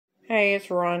Hey, it's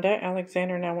Rhonda.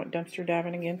 Alexander and I went dumpster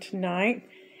diving again tonight.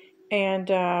 And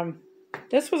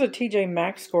this was a TJ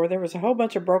Maxx score. There was a whole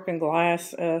bunch of broken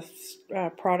glass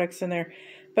products in there.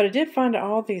 But I did find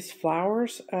all these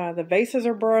flowers. The vases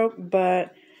are broke,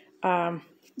 but yeah,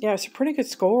 it's a pretty good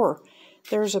score.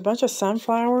 There's a bunch of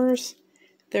sunflowers.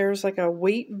 There's like a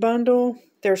wheat bundle.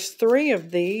 There's 3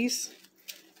 of these.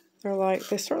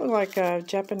 They sort of like a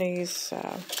Japanese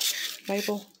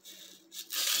maple.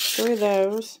 3 of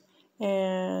those.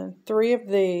 And 3 of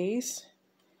these,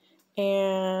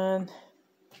 and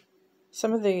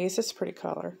some of these. It's a pretty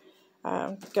color.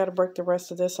 Got to break the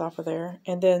rest of this off of there.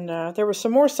 And then there was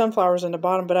some more sunflowers in the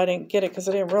bottom, but I didn't get it because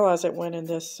I didn't realize it went in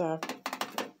this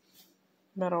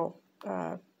metal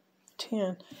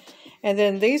tin. And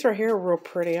then these right here are real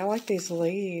pretty. I like these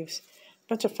leaves.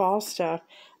 Bunch of fall stuff.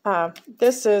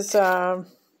 This is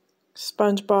SpongeBob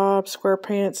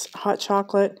SquarePants hot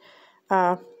chocolate.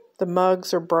 The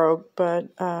mugs are broke,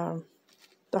 but the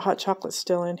hot chocolate's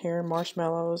still in here,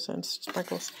 marshmallows and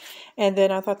sprinkles. And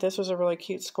then I thought this was a really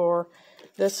cute score.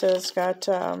 This has got,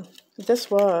 this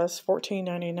was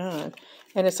 $14.99,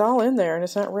 and it's all in there, and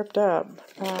it's not ripped up.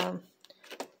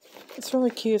 It's really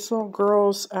cute. It's little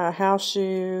girls' house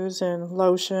shoes and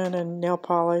lotion and nail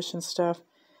polish and stuff.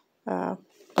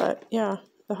 But yeah,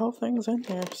 the whole thing's in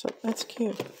there, so that's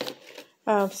cute.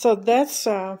 So that's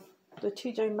the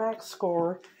TJ Maxx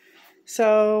score.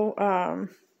 So,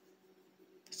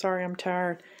 sorry, I'm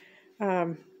tired.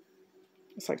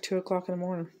 It's like 2 o'clock in the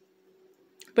morning.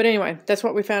 But anyway, that's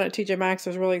what we found at TJ Maxx. I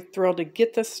was really thrilled to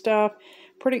get this stuff.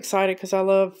 Pretty excited because I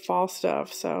love fall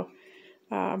stuff. So,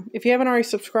 if you haven't already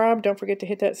subscribed, don't forget to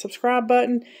hit that subscribe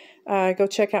button. Go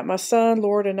check out my son,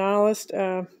 Lord and Nihilist.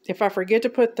 If I forget to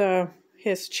put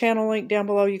his channel link down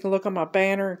below, you can look on my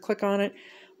banner and click on it.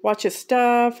 Watch his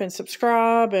stuff and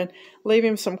subscribe and leave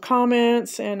him some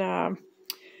comments and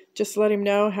just let him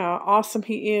know how awesome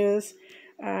he is.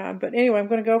 But anyway, I'm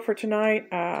going to go for tonight.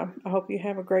 I hope you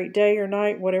have a great day or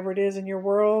night, whatever it is in your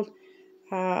world.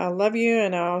 I love you,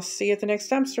 and I'll see you at the next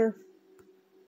dumpster.